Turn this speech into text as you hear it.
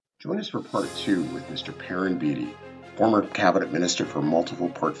Join us for part 2 with Mr. Perrin Beatty, former Cabinet Minister for multiple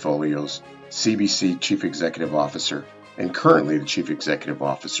portfolios, CBC Chief Executive Officer, and currently the Chief Executive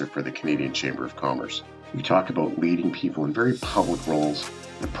Officer for the Canadian Chamber of Commerce. We talk about leading people in very public roles,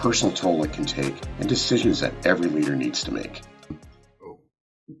 the personal toll it can take, and decisions that every leader needs to make.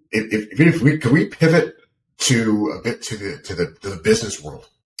 Can we pivot to a bit to the business world?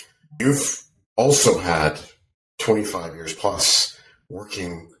 You've also had 25 years plus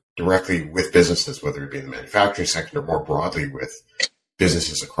working directly with businesses, whether it be in the manufacturing sector or more broadly with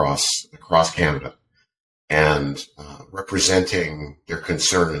businesses across Canada, and representing their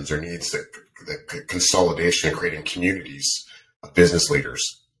concerns, their needs, the consolidation and creating communities of business leaders,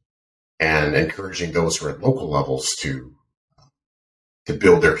 and encouraging those who are at local levels to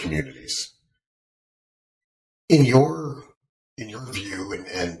build their communities. In your view,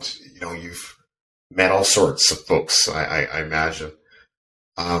 and you know, you've met all sorts of folks, I imagine.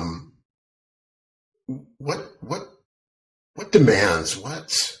 What demands, what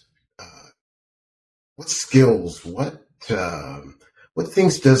skills, what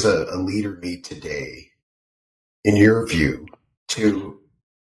things does a leader need today, in your view, to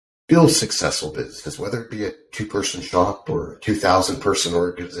build successful businesses, whether it be a 2-person shop or a 2,000-person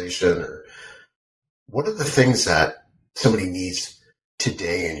organization? Or what are the things that somebody needs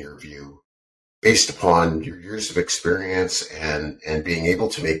today, in your view, based upon your years of experience and being able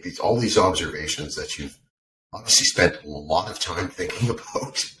to make all these observations that you've obviously spent a lot of time thinking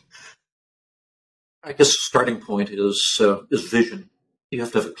about? I guess the starting point is vision. You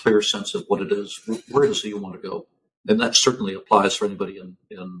have to have a clear sense of what it is, where it is that you want to go. And that certainly applies for anybody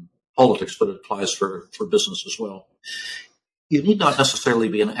in politics, but it applies for business as well. You need not necessarily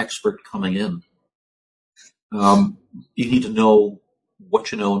be an expert coming in. You need to know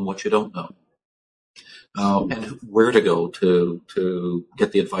what you know and what you don't know. And where to go to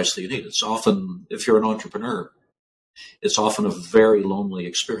get the advice that you need. It's often, if you're an entrepreneur, it's often a very lonely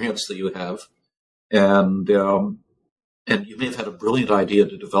experience that you have. And you may have had a brilliant idea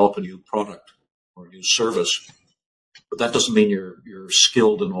to develop a new product or a new service, but that doesn't mean you're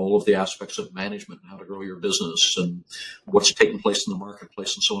skilled in all of the aspects of management and how to grow your business and what's taking place in the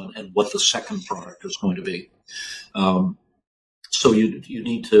marketplace and so on, and what the second product is going to be. So you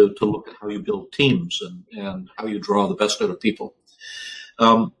need to look at how you build teams and how you draw the best out of people.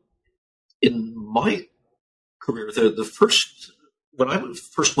 In my career, when I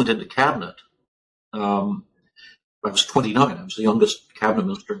first went into cabinet, I was 29. I was the youngest cabinet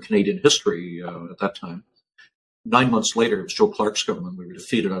minister in Canadian history at that time. 9 months later, it was Joe Clark's government. We were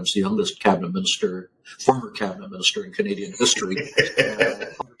defeated. I was the youngest former cabinet minister in Canadian history.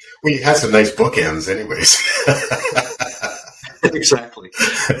 Well, you had some nice bookends, anyways. Exactly.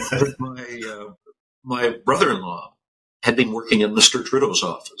 My brother-in-law had been working in Mr. Trudeau's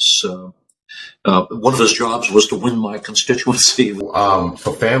office. One of his jobs was to win my constituency.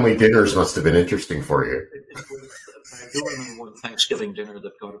 So family dinners must have been interesting for you. I do remember one Thanksgiving dinner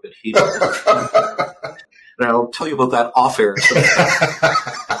that got a bit heated. And I'll tell you about that off air.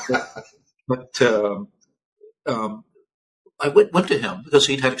 But I went to him because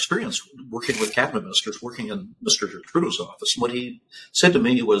he'd had experience working with cabinet ministers, working in Mr. Trudeau's office. And what he said to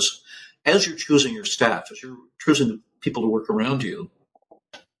me was, as you're choosing your staff, as you're choosing people to work around you,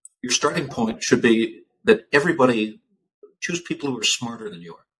 your starting point should be that everybody choose people who are smarter than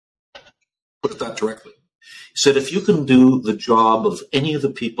you are. Put it that directly. He said, if you can do the job of any of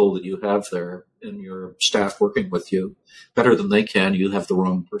the people that you have there in your staff working with you better than they can, you have the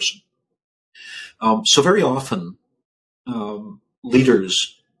wrong person. So very often,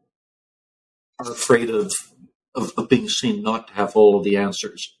 leaders are afraid of being seen not to have all of the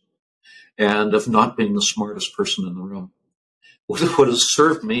answers and of not being the smartest person in the room. What has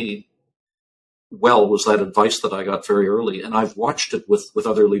served me well was that advice that I got very early, and I've watched it with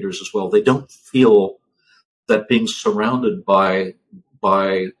other leaders as well. They don't feel that being surrounded by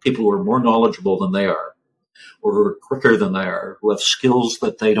people who are more knowledgeable than they are, or who are quicker than they are, who have skills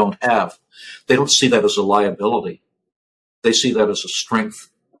that they don't have, they don't see that as a liability. They see that as a strength.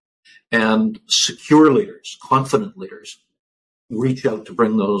 And secure leaders, confident leaders, reach out to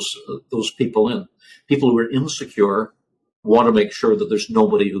bring those people in. People who are insecure want to make sure that there's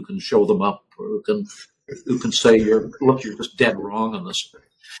nobody who can show them up or who can say, you're just dead wrong on this.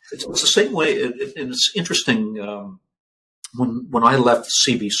 It's the same way, and it's interesting. When I left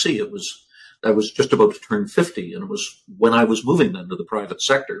CBC, I was just about to turn 50, and it was when I was moving then to the private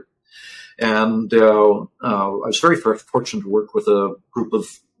sector. And I was very fortunate to work with a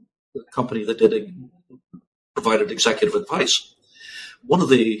company that provided executive advice. One of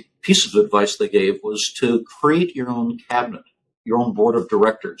the pieces of advice they gave was to create your own cabinet your own board of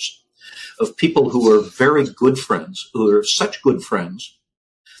directors, of people who are very good friends, who are such good friends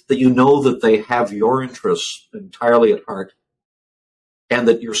that you know that they have your interests entirely at heart, and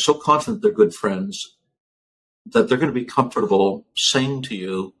that you're so confident they're good friends that they're going to be comfortable saying to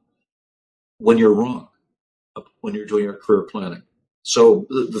you when you're wrong, when you're doing your career planning. So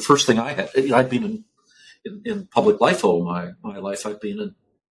the first thing I had, I'd been in public life all my life. I've been in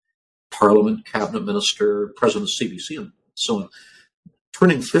Parliament, cabinet minister, president of CBC, and so on.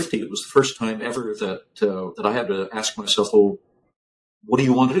 Turning 50, it was the first time ever that I had to ask myself, well, what do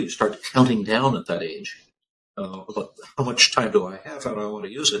you want to do? You start counting down at that age about how much time do I have, how do I want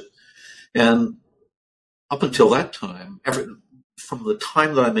to use it? And up until that time, from the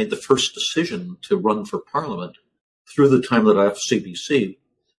time that I made the first decision to run for Parliament through the time that I left CBC,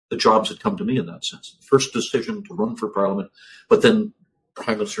 the jobs had come to me in that sense. The first decision to run for Parliament, but then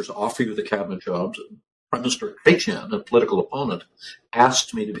prime ministers offer you the cabinet jobs. Prime Minister Kachan, a political opponent,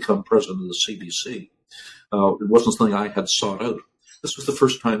 asked me to become president of the CBC. It wasn't something I had sought out. This was the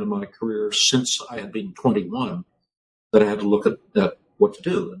first time in my career since I had been 21 that I had to look at what to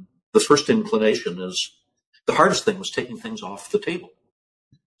do. And the first inclination is, the hardest thing was taking things off the table.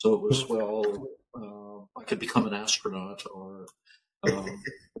 So it was, I could become an astronaut or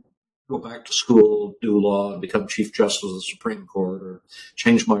go back to school, do law, and become Chief Justice of the Supreme Court, or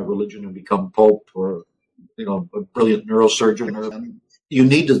change my religion and become Pope, or a brilliant neurosurgeon. You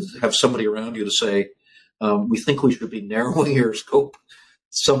need to have somebody around you to say, we think we should be narrowing your scope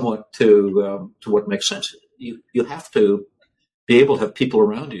somewhat to what makes sense. You have to be able to have people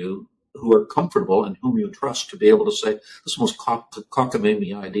around you who are comfortable and whom you trust to be able to say, this is the most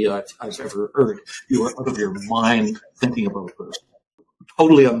cockamamie idea I've ever heard. You are out of your mind thinking about this.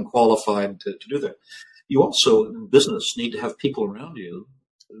 Totally unqualified to do that. You also, in business, need to have people around you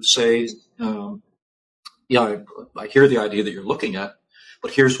who say, I hear the idea that you're looking at,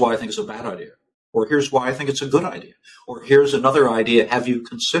 but here's why I think it's a bad idea. Or here's why I think it's a good idea. Or here's another idea. Have you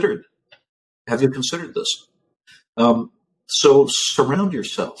considered this? So surround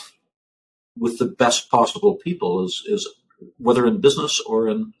yourself with the best possible people, is whether in business or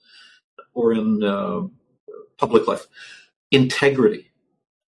in public life. Integrity.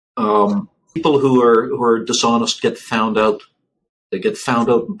 People who are dishonest get found out. They get found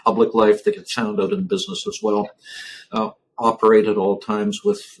out in public life. They get found out in business as well. Operate at all times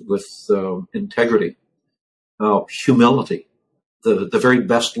with integrity. Humility. The very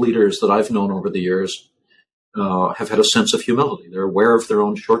best leaders that I've known over the years have had a sense of humility. They're aware of their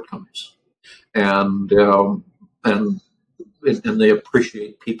own shortcomings, and they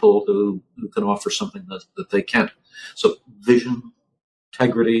appreciate people who can offer something that they can't. So vision,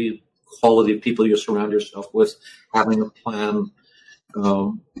 integrity, quality of people you surround yourself with, having a plan.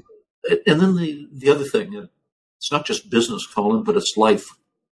 And then the other thing, it's not just business, Colin, but it's life.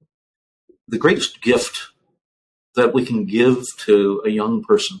 The greatest gift that we can give to a young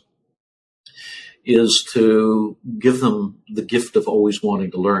person is to give them the gift of always wanting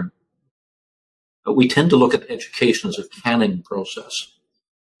to learn. We tend to look at education as a canning process,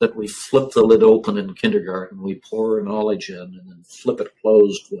 that we flip the lid open in kindergarten, we pour knowledge in, and then flip it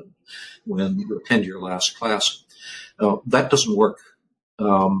closed when you attend your last class. That doesn't work.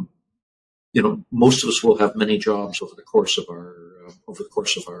 Most of us will have many jobs over the course of our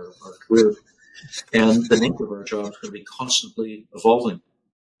career, and the nature of our job is going to be constantly evolving.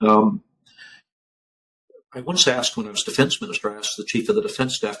 I once asked, when I was defense minister, I asked the chief of the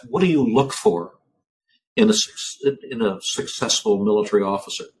defense staff, what do you look for in a successful military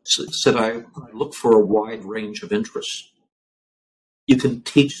officer? He said, I look for a wide range of interests. You can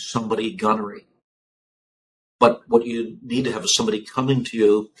teach somebody gunnery, but what you need to have is somebody coming to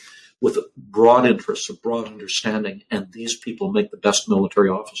you with a broad interests, a broad understanding, and these people make the best military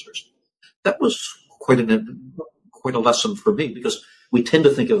officers. That was quite a lesson for me, because we tend to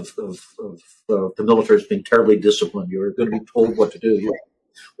think of the military as being terribly disciplined. You're going to be told what to do. Your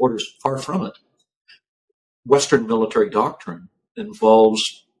orders, far from it. Western military doctrine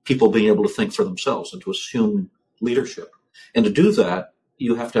involves people being able to think for themselves and to assume leadership. And to do that,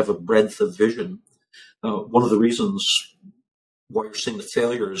 you have to have a breadth of vision. One of the reasons why you're seeing the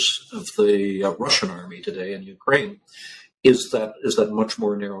failures of the Russian army today in Ukraine is that much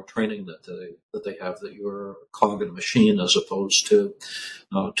more narrow training that they have, that you're a cog in a machine as opposed to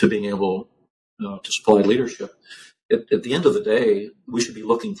being able to supply leadership. At the end of the day, we should be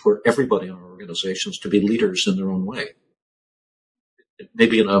looking for everybody in our organizations to be leaders in their own way.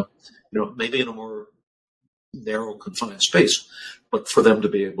 Maybe in a more narrow, confined space, but for them to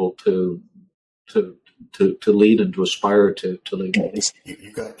be able to to lead and to aspire to lead.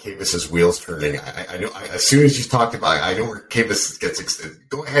 You got Cavis's wheels turning. I know. As soon as you talked about it, I know where Cavis gets extended.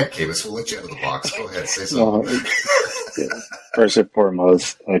 Go ahead, Cavis. We'll let you out of the box. Go ahead. Say something. First and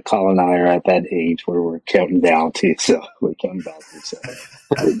foremost, Colin and I are at that age where we're counting down to, so we're counting backwards. So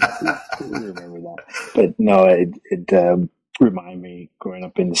we remember that. But no, it reminded me growing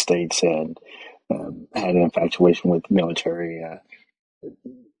up in the States and had an infatuation with the military.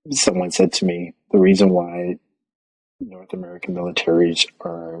 Someone said to me, the reason why North American militaries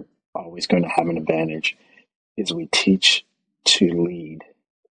are always going to have an advantage is we teach to lead,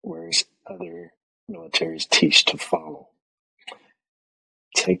 whereas other militaries teach to follow.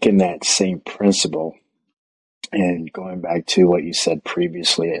 Taking that same principle and going back to what you said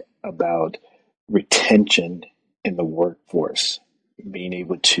previously about retention in the workforce, being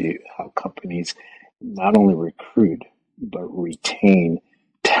able to help companies not only recruit, but retain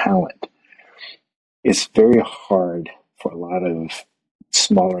talent. It's very hard for a lot of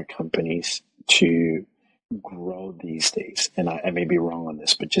smaller companies to grow these days. And I may be wrong on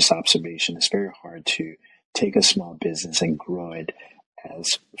this, but just observation, it's very hard to take a small business and grow it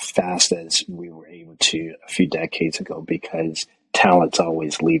as fast as we were able to a few decades ago because talent's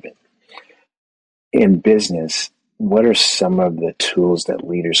always leaving. In business, what are some of the tools that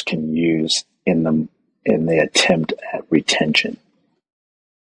leaders can use in the attempt at retention?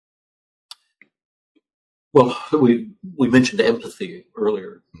 Well, we mentioned empathy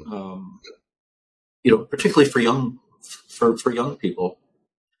earlier. Particularly for young people,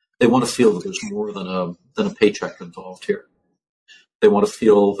 they want to feel that there's more than a paycheck involved here. They want to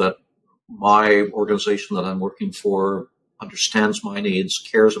feel that my organization that I'm working for understands my needs,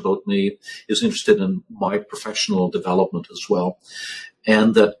 cares about me, is interested in my professional development as well,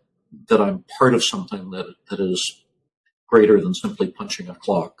 and that I'm part of something that is greater than simply punching a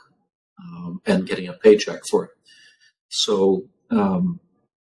clock and getting a paycheck for it. So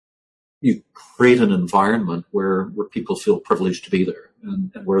you create an environment where people feel privileged to be there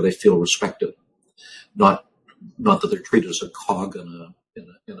and where they feel respected, not that they're treated as a cog in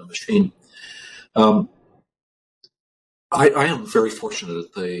a machine. I am very fortunate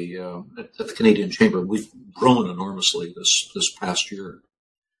at the Canadian Chamber. We've grown enormously this past year.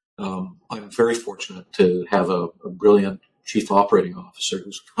 I'm very fortunate to have a brilliant chief operating officer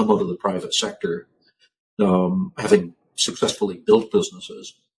who's come out of the private sector, having successfully built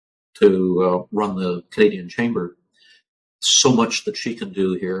businesses to run the Canadian Chamber. So much that she can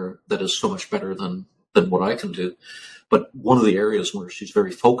do here that is so much better than what I can do. But one of the areas where she's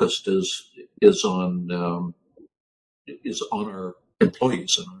very focused is on our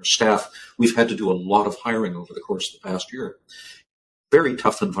employees and our staff. We've had to do a lot of hiring over the course of the past year. Very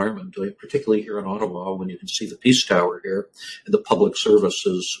tough environment, particularly here in Ottawa, when you can see the Peace Tower here, and the public service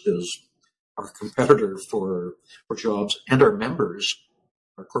is our competitor for jobs, and our members,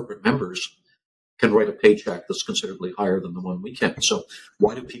 our corporate members, can write a paycheck that's considerably higher than the one we can. So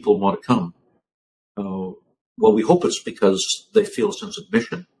why do people want to come? Well, we hope it's because they feel a sense of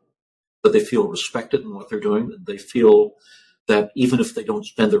mission, that they feel respected in what they're doing, that they feel that even if they don't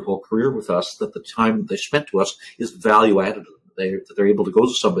spend their whole career with us, that the time they spent to us is value added. That they're able to go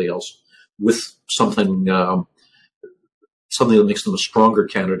to somebody else with something that makes them a stronger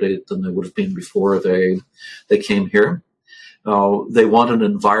candidate than they would have been before they came here. They want an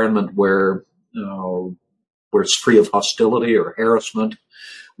environment where it's free of hostility or harassment,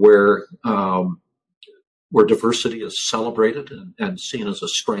 where diversity is celebrated and seen as a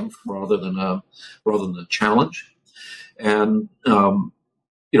strength rather than a challenge. And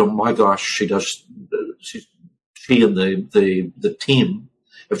my gosh, she and the team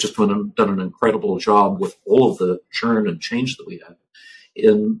have just done an incredible job with all of the churn and change that we had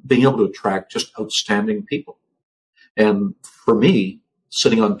in being able to attract just outstanding people. And for me,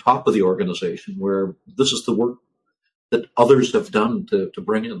 sitting on top of the organization, where this is the work that others have done to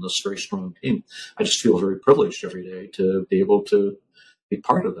bring in this very strong team, I just feel very privileged every day to be able to be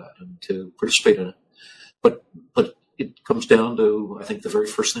part of that and to participate in it. But it comes down to, I think, the very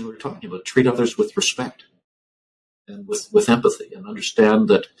first thing we were talking about: treat others with respect and with empathy, and understand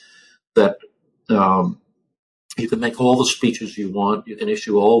that you can make all the speeches you want, you can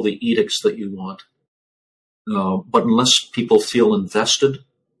issue all the edicts that you want, but unless people feel invested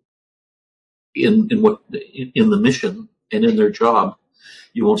in the mission and in their job,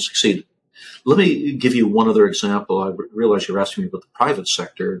 you won't succeed. Let me give you one other example. I realize you're asking me about the private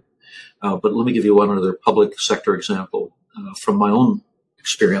sector, but let me give you one other public sector example from my own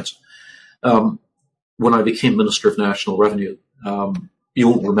experience. When I became Minister of National Revenue, you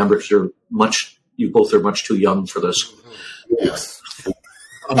won't remember because you both are much too young for this. Yes.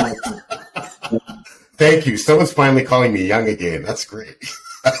 Thank you. Someone's finally calling me young again. That's great.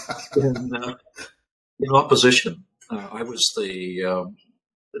 In opposition, I was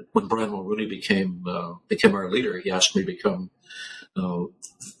when Brian Mulrooney became our leader, he asked me to become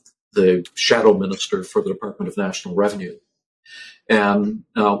the shadow minister for the Department of National Revenue. And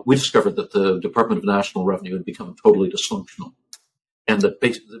we discovered that the Department of National Revenue had become totally dysfunctional, and that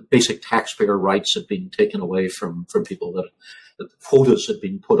the basic taxpayer rights had been taken away from people, that quotas had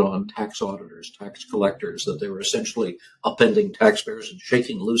been put on tax auditors, tax collectors, that they were essentially upending taxpayers and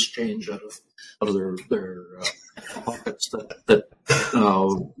shaking loose change out of their pockets, that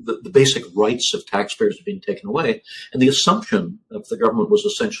the basic rights of taxpayers had been taken away. And the assumption of the government was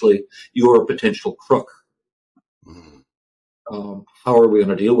essentially, you're a potential crook. How are we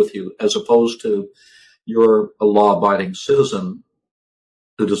going to deal with you? As opposed to, you're a law-abiding citizen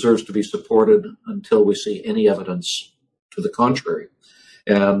who deserves to be supported until we see any evidence to the contrary.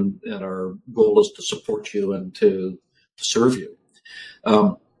 And our goal is to support you and to serve you.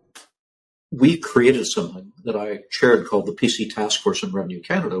 We created something that I chaired called the PC Task Force in Revenue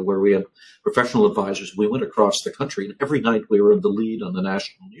Canada, where we had professional advisors. We went across the country, and every night we were in the lead on the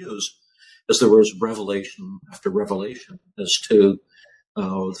national news, as there was revelation after revelation as to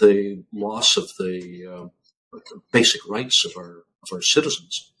the loss of the basic rights of our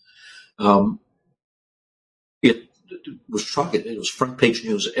citizens. It was shocking. It was front page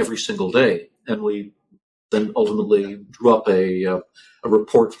news every single day, and we then ultimately drew up a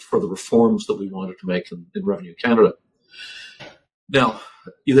report for the reforms that we wanted to make in Revenue Canada. Now,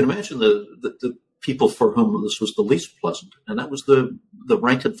 you can imagine the people for whom this was the least pleasant, and that was the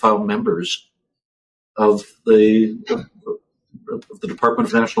rank and file members of the Department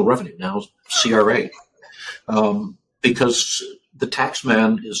of National Revenue, now CRA, because the tax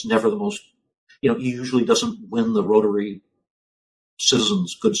man is never the most, he usually doesn't win the Rotary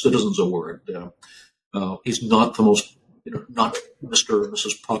Good Citizens Award. He's not the most, not Mr. or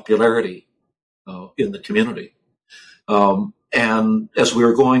Mrs. Popularity in the community. And as we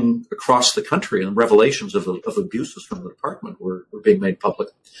were going across the country and revelations of abuses from the department were being made public,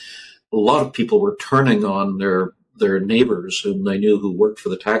 a lot of people were turning on their neighbors whom they knew who worked for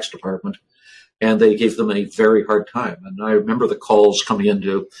the tax department, and they gave them a very hard time. And I remember the calls coming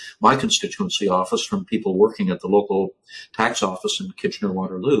into my constituency office from people working at the local tax office in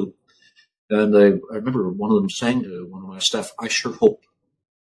Kitchener-Waterloo. And I remember one of them saying to one of my staff, "I sure hope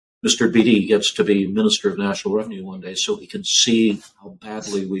Mr. Beatty gets to be Minister of National Revenue one day so he can see how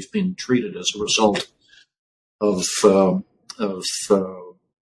badly we've been treated as a result of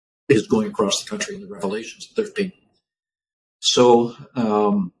his going across the country and the revelations that there've been." So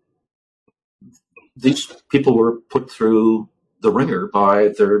these people were put through the ringer by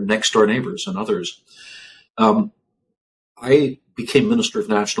their next door neighbors and others. I became Minister of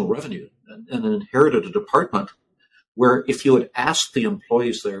National Revenue and inherited a department where, if you had asked the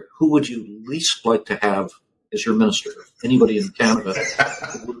employees there, who would you least like to have as your minister, anybody in Canada,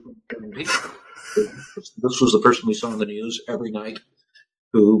 this was the person we saw on the news every night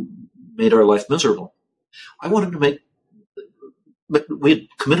who made our life miserable. I wanted to we had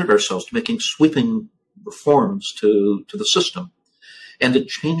committed ourselves to making sweeping reforms to the system and to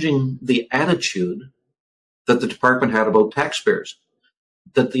changing the attitude that the department had about taxpayers.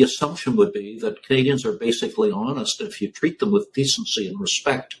 That the assumption would be that Canadians are basically honest. If you treat them with decency and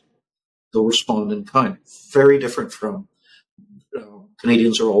respect, they'll respond in kind. Very different from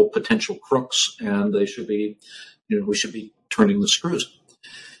Canadians are all potential crooks and they should be, we should be turning the screws.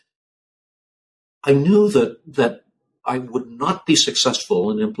 I knew that I would not be successful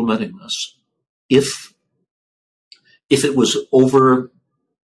in implementing this if it was over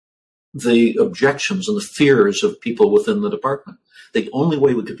the objections and the fears of people within the department. The only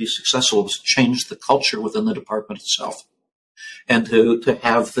way we could be successful was to change the culture within the department itself, and to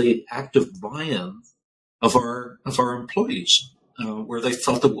have the active buy-in of our employees, where they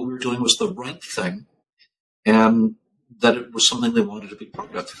felt that what we were doing was the right thing, and that it was something they wanted to be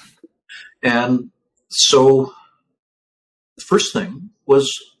part of. And so, the first thing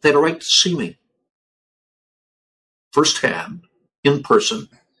was they had a right to see me firsthand, in person,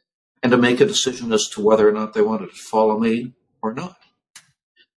 and to make a decision as to whether or not they wanted to follow me or not.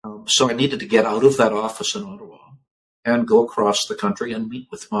 So I needed to get out of that office in Ottawa and go across the country and meet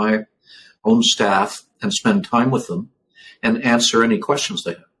with my own staff and spend time with them and answer any questions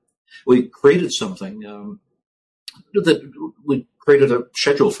they had. We created something we created a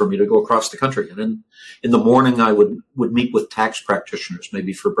schedule for me to go across the country. And in the morning, I would meet with tax practitioners,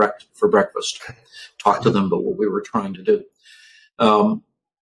 maybe for breakfast, talk to them about what we were trying to do.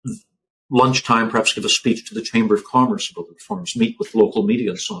 lunchtime, perhaps give a speech to the Chamber of Commerce about the reforms, meet with local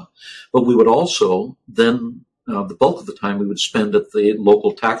media and so on. But we would also then, the bulk of the time we would spend at the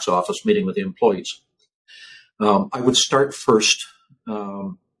local tax office meeting with the employees. I would start first,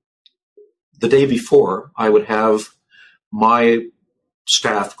 the day before, I would have my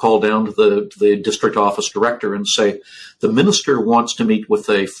staff call down to the district office director and say, the minister wants to meet with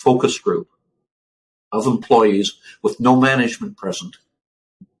a focus group of employees with no management present,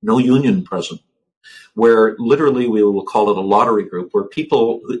 no union present, where literally we will call it a lottery group, where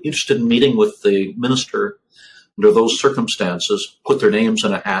people interested in meeting with the minister under those circumstances put their names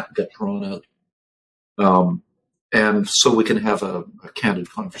in a hat and get drawn out. And so we can have a candid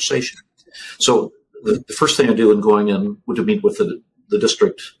conversation. So the first thing I do in going in would be meet with the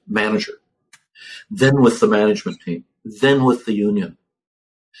district manager, then with the management team, then with the union.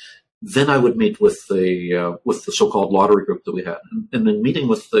 Then I would meet with the so-called lottery group that we had. And in meeting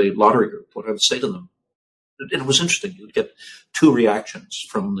with the lottery group, what I would say to them, and it was interesting, you would get two reactions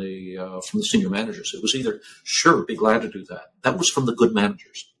from the senior managers. It was either, sure, be glad to do that. That was from the good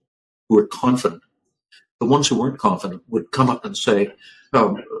managers who were confident. The ones who weren't confident would come up and say,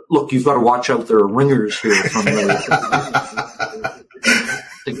 look, you've got to watch out, there are ringers here from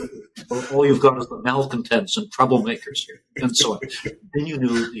all you've got is the malcontents and troublemakers here, and so on. Then you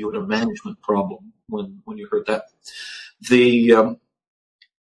knew you had a management problem when you heard that.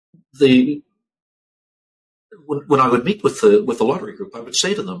 When I would meet with the lottery group, I would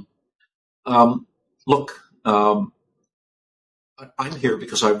say to them, look, I'm here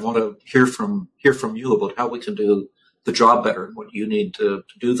because I want to hear from you about how we can do the job better and what you need to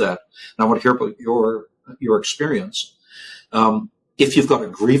do that. And I want to hear about your experience. If you've got a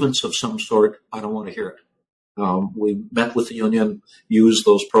grievance of some sort, I don't want to hear it. We met with the union, used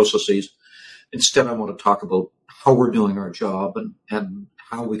those processes. Instead, I want to talk about how we're doing our job and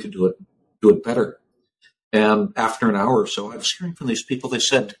how we could do it better. And after an hour or so, I was hearing from these people. They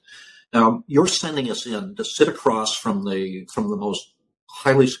said, "You're sending us in to sit across from the most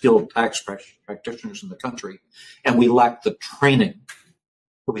highly skilled tax practitioners in the country, and we lack the training.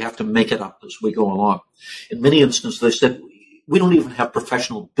 But we have to make it up as we go along." In many instances, they said, "We don't even have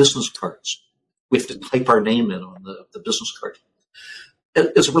professional business cards. We have to type our name in on the business card."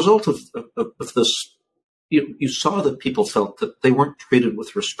 As a result of this, you saw that people felt that they weren't treated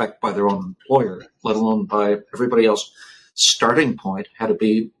with respect by their own employer, let alone by everybody else. Starting point had to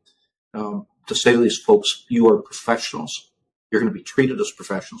be to say to these folks, you are professionals. You're going to be treated as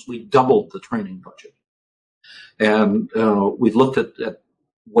professionals. We doubled the training budget. And we looked at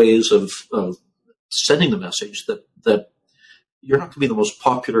ways of sending the message that you're not going to be the most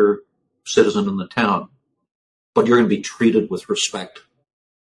popular citizen in the town, but you're going to be treated with respect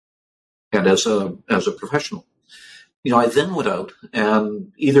and as a professional. I then went out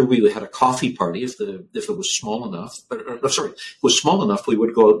and either we had a coffee party if it was small enough. If it was small enough, we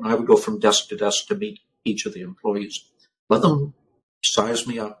would go out and I would go from desk to desk to meet each of the employees, let them size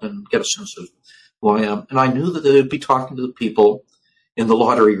me up and get a sense of who I am. And I knew that they'd be talking to the people in the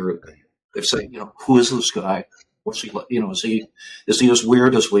lottery group. They'd say, who is this guy? What's he like? Is he as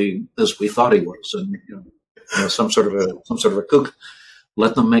weird as we thought he was? And some sort of a kook.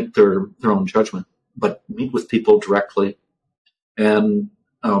 Let them make their own judgment, but meet with people directly. And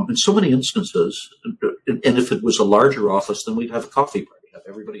in so many instances, and if it was a larger office, then we'd have a coffee party, have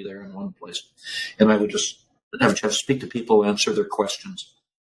everybody there in one place. And I would just have a chance to speak to people, answer their questions,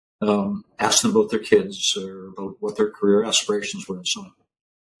 ask them about their kids or about what their career aspirations were and so on.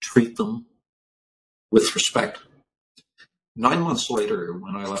 Treat them with respect. 9 months later,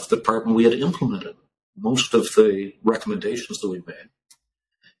 when I left the department, we had implemented most of the recommendations that we made.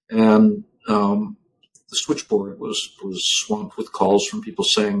 And the switchboard was swamped with calls from people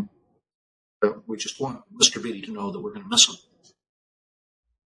saying, we just want Mr. Beatty to know that we're going to miss him.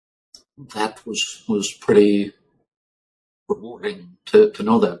 That was pretty rewarding to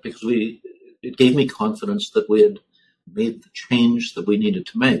know that, because it gave me confidence that we had made the change that we needed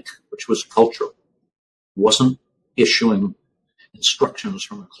to make, which was cultural. It wasn't issuing instructions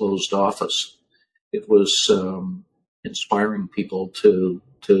from a closed office. It was inspiring people to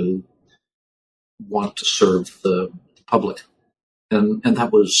want to serve the public, and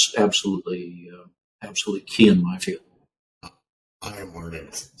that was absolutely key in my view. I am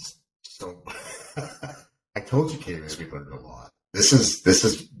learning so. I told you, Kavis, we learned a lot. This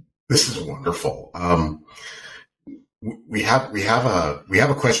is wonderful. We have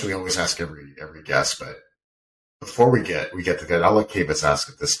a question we always ask every guest, but before we get to that, I'll let Kavis ask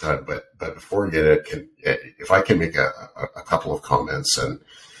it this time. But before we get it, if I can make a couple of comments and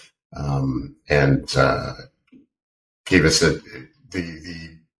Kavis,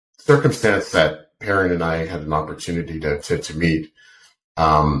 the circumstance that Perrin and I had an opportunity to meet,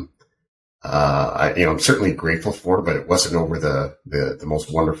 I'm certainly grateful for, but it wasn't over the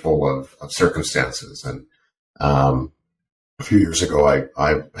most wonderful of circumstances. And a few years ago,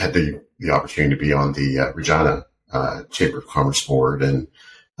 I had the opportunity to be on the Regina Chamber of Commerce board and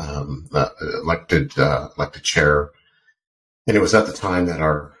elected chair. And it was at the time that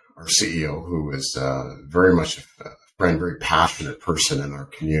our CEO, who was very much a friend, very passionate person in our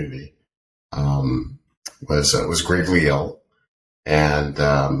community, was gravely ill. And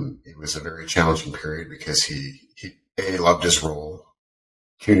it was a very challenging period because he loved his role,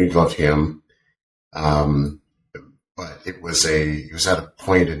 community loved him, but he was at a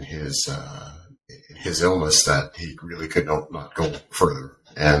point in his illness that he really could not go further.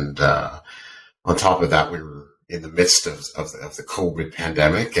 And on top of that, we were in the midst of the COVID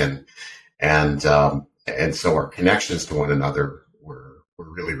pandemic, and so our connections to one another were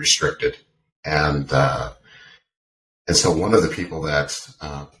really restricted. And so one of the people that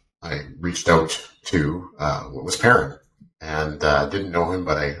I reached out to was Perrin, and didn't know him,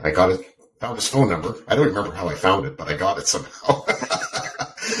 but I found his phone number. I don't remember how I found it, but I got it somehow.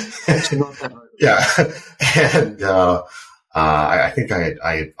 Yeah, and I think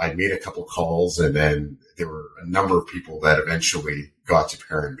I made a couple calls, and then there were a number of people that eventually got to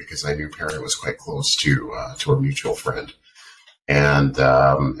Perrin because I knew Perrin was quite close to a mutual friend, and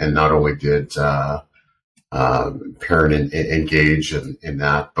not only did Perrin engage in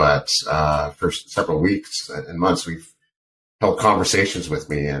that, but for several weeks and months, we've held conversations with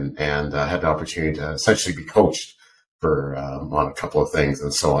me and had the opportunity to essentially be coached for on a couple of things.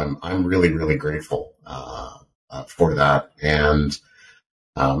 And so I'm really, really grateful for that. And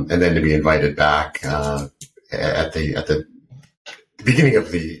then to be invited back at the beginning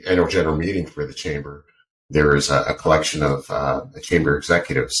of the annual general meeting for the chamber. There is a collection of chamber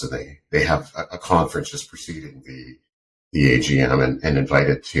executives, and they have a conference just preceding the AGM, and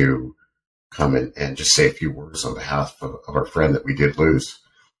invited to come and just say a few words on behalf of our friend that we did lose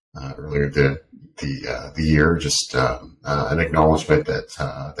earlier the year. Just an acknowledgement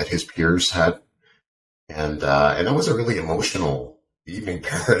that his peers had, and it was a really emotional evening,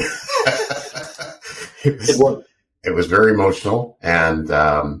 Perrin. It was very emotional, and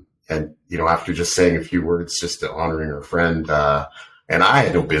after just saying a few words, just honoring her friend, and I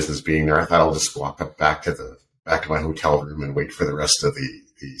had no business being there. I thought I'll just walk up back to my hotel room and wait for the rest of the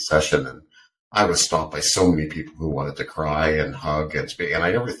session. And I was stopped by so many people who wanted to cry and hug and speak. And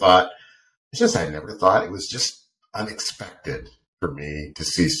I never thought it was just unexpected for me to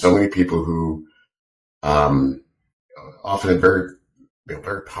see so many people who, often in very,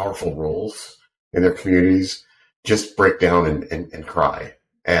 very powerful roles in their communities, just break down and cry.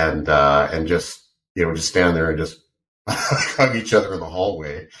 And just stand there and just hug each other in the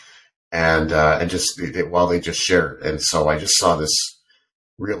hallway, and just while they just shared. And so I just saw this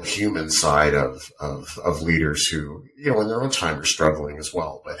real human side of leaders who, in their own time were struggling as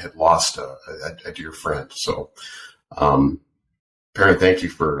well, but had lost a dear friend. So, Perrin, thank you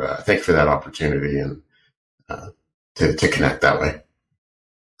for that opportunity and to connect that way.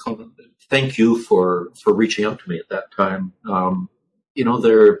 Thank you for reaching out to me at that time.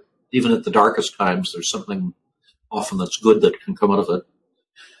 Even at the darkest times, there's something often that's good that can come out of it.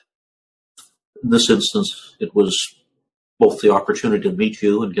 In this instance, it was both the opportunity to meet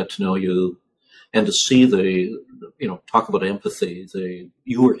you and get to know you, and to see talk about empathy.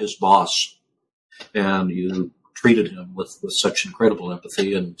 You were his boss, and you treated him with such incredible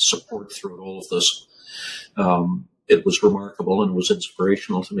empathy and support throughout all of this. It was remarkable, and it was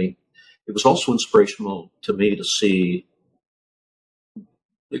inspirational to me. It was also inspirational to me to see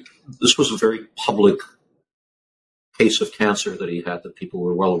this was a very public case of cancer that he had that people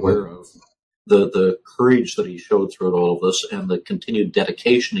were well aware of. The courage that he showed throughout all of this, and the continued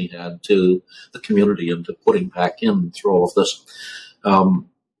dedication he had to the community and to putting back in through all of this.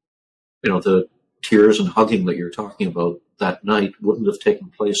 The tears and hugging that you're talking about that night wouldn't have taken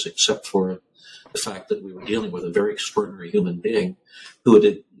place except for the fact that we were dealing with a very extraordinary human being who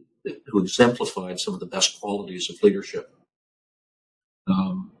exemplified some of the best qualities of leadership.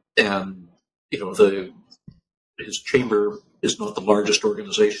 His chamber is not the largest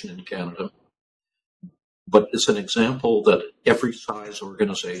organization in Canada, but it's an example that every size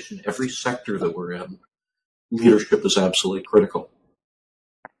organization, every sector that we're in, leadership is absolutely critical.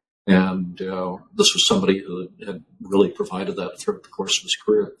 And this was somebody who had really provided that throughout the course of his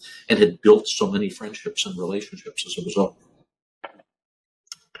career and had built so many friendships and relationships as a result.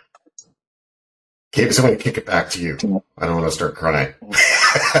 Okay, so I'm going to kick it back to you. I don't want to start crying.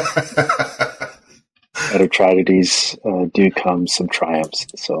 Out of tragedies do come some triumphs.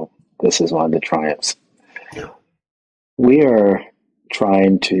 So this is one of the triumphs. Yeah. We are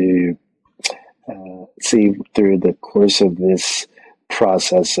trying to see through the course of this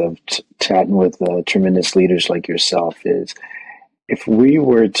process of chatting with tremendous leaders like yourself is if we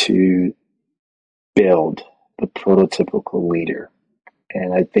were to build the prototypical leader,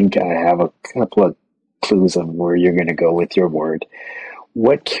 and I think I have a couple of clues of where you're going to go with your word,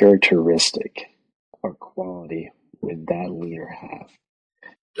 what characteristic or quality would that leader have?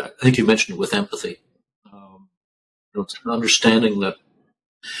 I think you mentioned with empathy. It's an understanding that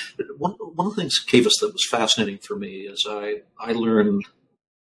one of the things, Kavis, that was fascinating for me is I learned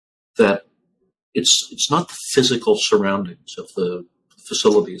that it's not the physical surroundings of the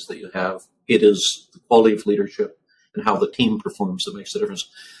facilities that you have. It is the quality of leadership and how the team performs that makes the difference.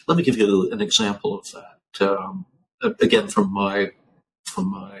 Let me give you an example of that. Again, from my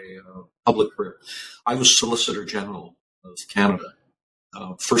public career, I was Solicitor General of Canada,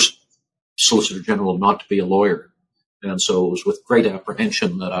 first Solicitor General not to be a lawyer. And so it was with great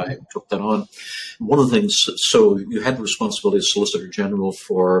apprehension that I took that on. One of the things, so you had the responsibility as Solicitor General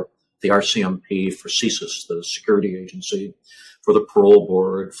for the RCMP, for CSIS, the security agency, for the parole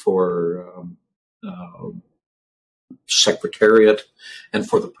board, for Secretariat, and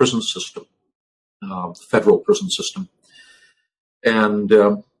for the prison system, the federal prison system. And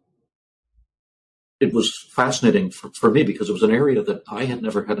it was fascinating for me because it was an area that I had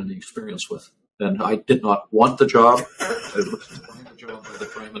never had any experience with. And I did not want the job. I was offered the job by the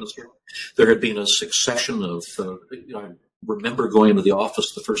Prime Minister. There had been a succession of, I remember going to the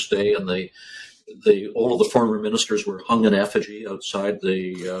office the first day and all of the former ministers were hung in effigy outside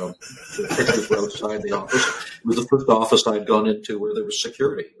the pictures were outside the office. It was the first office I'd gone into where there was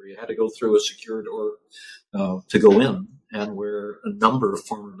security, where you had to go through a secure door to go in, and where a number of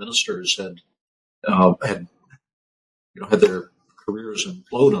former ministers had their careers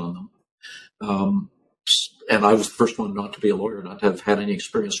implode on them. And I was the first one not to be a lawyer, not to have had any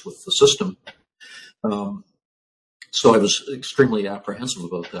experience with the system. So I was extremely apprehensive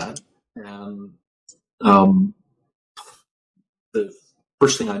about that. And the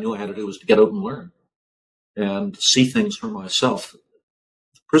first thing I knew I had to do was to get out and learn and see things for myself.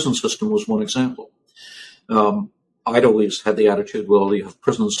 The prison system was one example. I'd always had the attitude, well, you have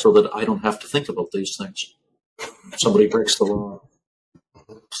prisons so that I don't have to think about these things. If somebody breaks the law,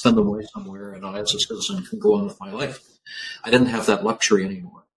 send them away somewhere, and I, as a citizen, can go on with my life. I didn't have that luxury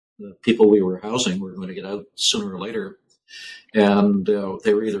anymore. The people we were housing were going to get out sooner or later, and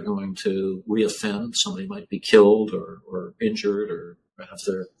they were either going to reoffend, somebody might be killed or injured or have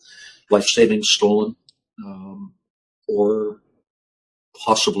their life savings stolen, or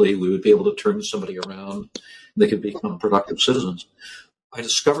possibly we would be able to turn somebody around and they could become productive citizens. I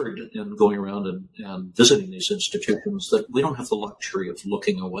discovered in going around and visiting these institutions that we don't have the luxury of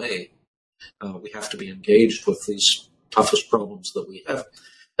looking away. We have to be engaged with these toughest problems that we have.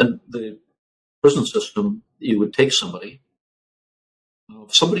 And the prison system, you would take somebody who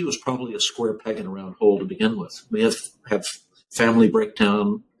was probably a square peg in a round hole to begin with, may have family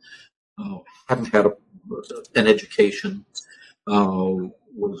breakdown, hadn't had an education,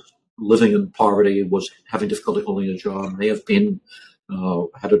 was living in poverty, was having difficulty holding a job, may have been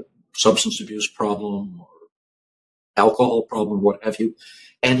had a substance abuse problem or alcohol problem, what have you,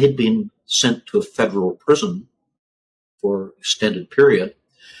 and had been sent to a federal prison for an extended period,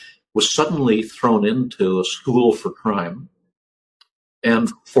 was suddenly thrown into a school for crime and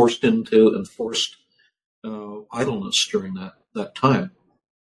forced into enforced idleness during that time.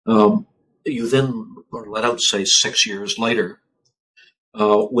 You then are let out, say, 6 years later,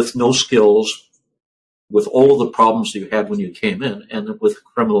 with no skills, with all of the problems you had when you came in, and with a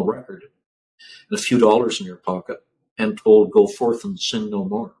criminal record, and a few dollars in your pocket, and told, go forth and sin no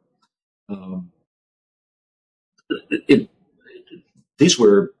more. These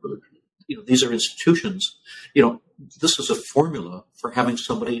are institutions, this is a formula for having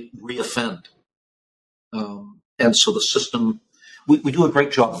somebody reoffend. And so the system, we do a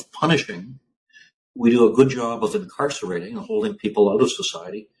great job of punishing. We do a good job of incarcerating and holding people out of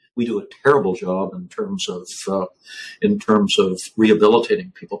society. We do a terrible job in terms of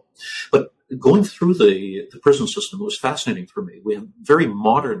rehabilitating people. But going through the prison system was fascinating for me. We have very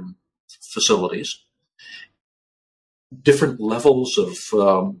modern facilities, different levels of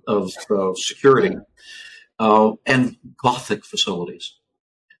security, and Gothic facilities.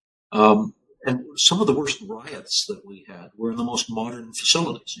 And some of the worst riots that we had were in the most modern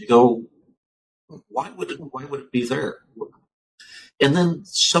facilities. You go, why would it be there? And then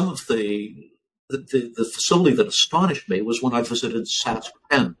some of the facility that astonished me was when I visited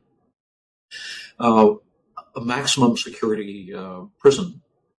Saskatoon. a maximum security prison,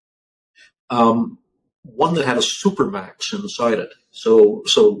 one that had a supermax inside it. So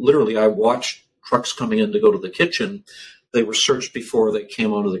literally, I watched trucks coming in to go to the kitchen. They were searched before they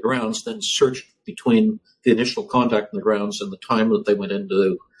came onto the grounds, then searched between the initial contact in the grounds and the time that they went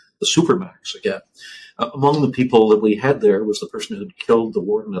into the supermax again. Among the people that we had there was the person who had killed the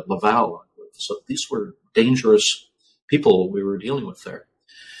warden at Laval. So these were dangerous people we were dealing with there.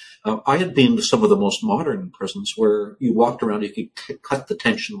 I had been to some of the most modern prisons where you walked around, you could cut the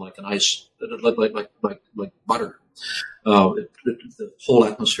tension like an ice, like butter. The whole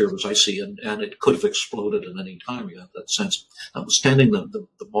atmosphere was icy, and it could have exploded at any time. You had that sense. Notwithstanding the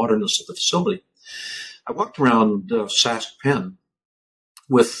modernness of the facility, I walked around Sask Pen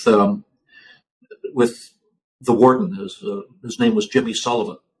with the warden. His name was Jimmy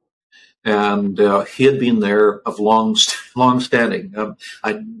Sullivan. And he had been there of long standing.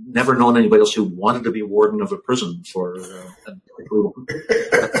 I'd never known anybody else who wanted to be warden of a prison for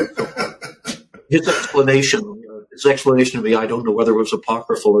his explanation. His explanation to me, I don't know whether it was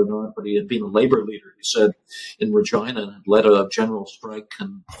apocryphal or not, but he had been a labor leader. He said in Regina and had led a general strike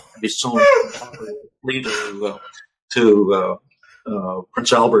and be so lead to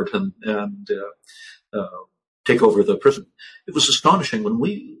Prince Albert and take over the prison. It was astonishing when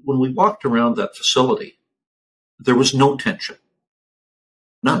we walked around that facility. There was no tension,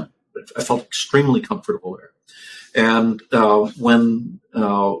 none. I felt extremely comfortable there. And when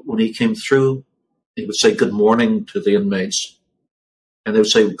he came through, he would say good morning to the inmates, and they would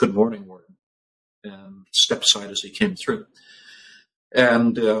say good morning, warden, and step aside as he came through.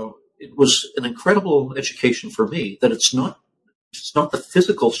 And it was an incredible education for me that it's not the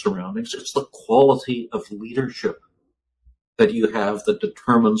physical surroundings, it's the quality of leadership that you have that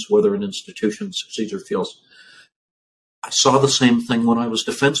determines whether an institution succeeds or fails. I saw the same thing when I was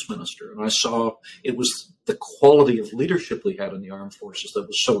defense minister, and I saw it was the quality of leadership we had in the armed forces that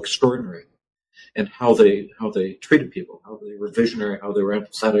was so extraordinary, and how they treated people, how they were visionary, how they were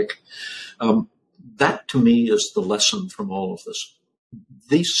empathetic. That to me is the lesson from all of this.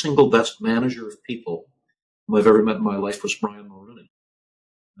 The single best manager of people whom I've ever met in my life was Brian Mulroney.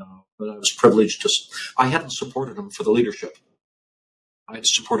 But I was privileged I hadn't supported him for the leadership. I had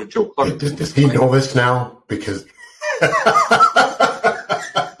supported Joe Clark. Does he know this now? Because I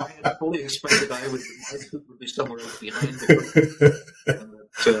had fully expected my foot would be somewhere else behind him, and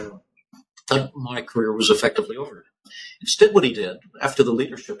that my career was effectively over. Instead, what he did after the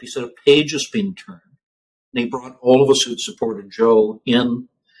leadership, he said a page has been turned, and he brought all of us who'd supported Joe in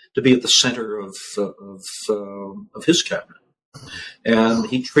to be at the center of his cabinet. And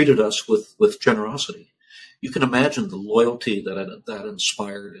he treated us with generosity. You can imagine the loyalty that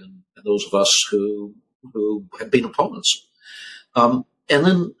inspired in those of us who had been opponents. And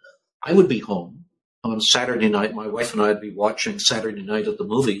then I would be home on Saturday night. My wife and I would be watching Saturday night at the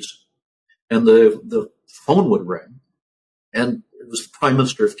movies, and the phone would ring, and it was the Prime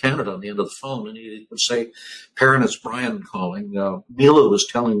Minister of Canada on the end of the phone, and he would say, "Perrin, it's Brian calling. Mila was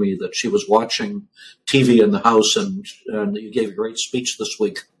telling me that she was watching TV in the house, and you gave a great speech this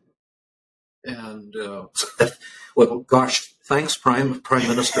week." And well, gosh, thanks, Prime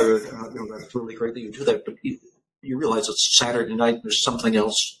Minister. That's really great that you do that. But you realize it's Saturday night. There's something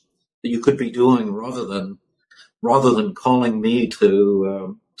else that you could be doing rather than calling me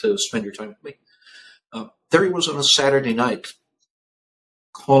to spend your time with me. There he was on a Saturday night,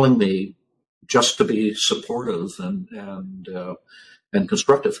 calling me just to be supportive and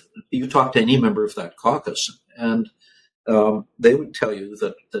constructive. You talk to any member of that caucus, and they would tell you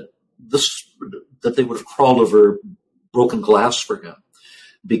that they would have crawled over broken glass for him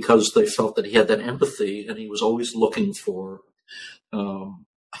because they felt that he had that empathy, and he was always looking for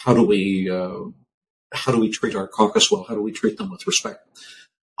how do we treat our caucus well? How do we treat them with respect?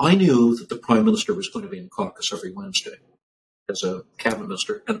 I knew that the Prime Minister was going to be in caucus every Wednesday as a cabinet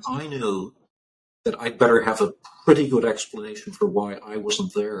minister, and I knew that I'd better have a pretty good explanation for why I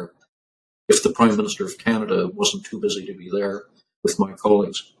wasn't there if the Prime Minister of Canada wasn't too busy to be there with my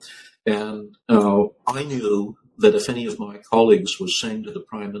colleagues. And I knew that if any of my colleagues was saying to the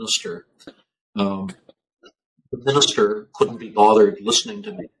Prime Minister, the minister couldn't be bothered listening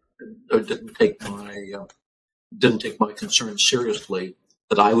to me, or didn't take my concerns seriously,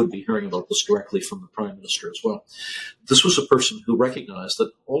 that I would be hearing about this directly from the Prime Minister as well. This was a person who recognized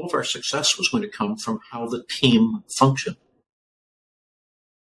that all of our success was going to come from how the team functioned.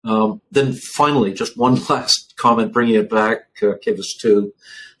 Then finally, just one last comment, bringing it back, Kavis, to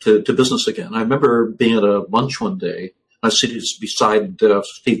business again. I remember being at a lunch one day. I was sitting beside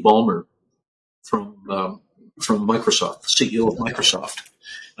Steve Ballmer from Microsoft, the CEO of Microsoft.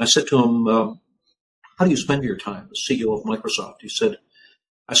 And I said to him, how do you spend your time as CEO of Microsoft? He said,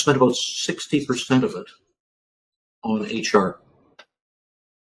 I spent about 60% of it on HR.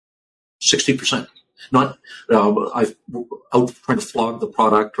 60%. Not I've out trying to flog the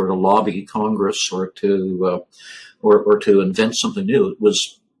product or to lobby Congress or to invent something new. It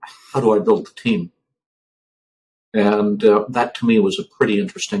was, how do I build the team? And that to me was a pretty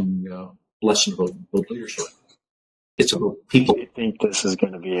interesting lesson about leadership. It's about people. Do you think this is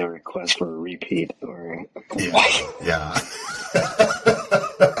going to be a request for a repeat or? Yeah.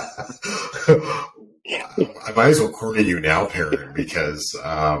 I might as well corner you now, Perrin, because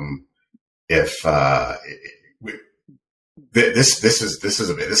if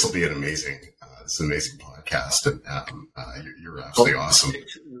this will be an amazing podcast, and you're absolutely awesome.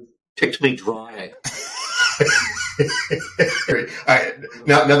 Ticked me dry.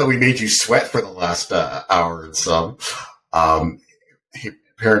 Now that we made you sweat for the last hour and some, hey,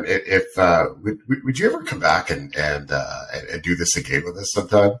 Perrin, if would you ever come back and do this again with us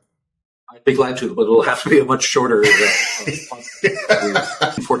sometime? I'd be glad to, but it'll have to be a much shorter.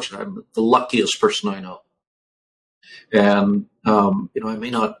 Unfortunately, I'm the luckiest person I know, and I may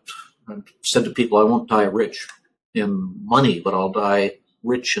not. I've said to people, I won't die rich in money, but I'll die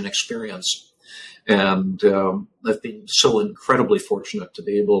rich in experience. And I've been so incredibly fortunate to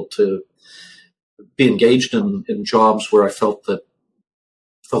be able to be engaged in jobs where I felt that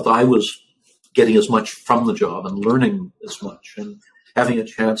I was getting as much from the job and learning as much and having a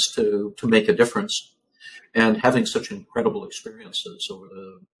chance to make a difference and having such incredible experiences over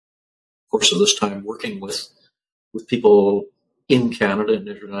the course of this time working with people in Canada and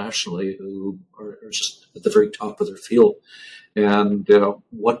internationally who are just at the very top of their field. And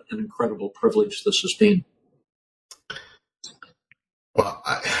what an incredible privilege this has been. Well,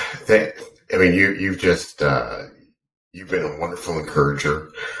 you've been a wonderful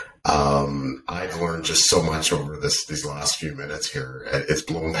encourager. I've learned just so much over these last few minutes here. It's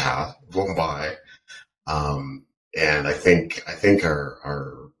blown by. And I think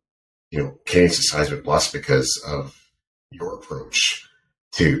our Canadian society has been blessed because of your approach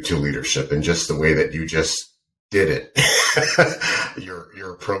to leadership and just the way that you just did it.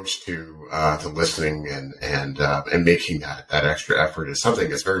 Your approach to listening and making that extra effort is something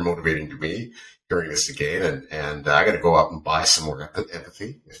that's very motivating to me. Hearing this again, and I got to go out and buy some more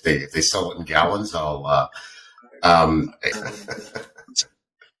empathy. If they sell it in gallons, I'll.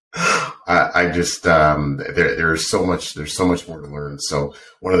 I just there's so much more to learn. So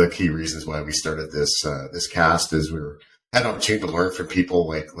one of the key reasons why we started this cast is we had an opportunity to learn from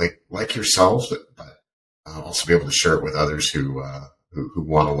people like yourselves, but also be able to share it with others who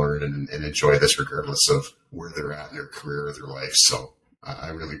want to learn and enjoy this, regardless of where they're at in their career or their life. So I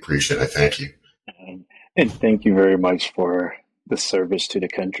really appreciate it. I thank you. And thank you very much for the service to the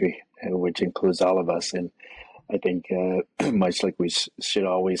country, which includes all of us. And I think much like we should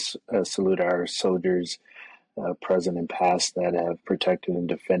always salute our soldiers, present and past, that have protected and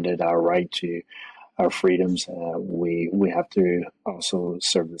defended our right to our freedoms, we have to also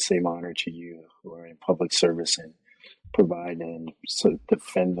serve the same honor to you who are in public service and provide and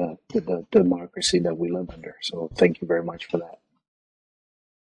defend the democracy that we live under. So thank you very much for that.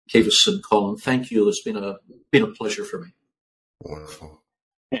 Kavis and Colin, thank you. It's been a pleasure for me. Wonderful.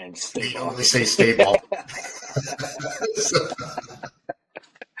 And stay bald. Only say stay bald.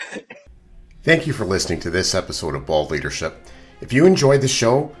 Thank you for listening to this episode of Bald Leadership. If you enjoyed the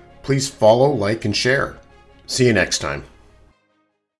show, please follow, like, and share. See you next time.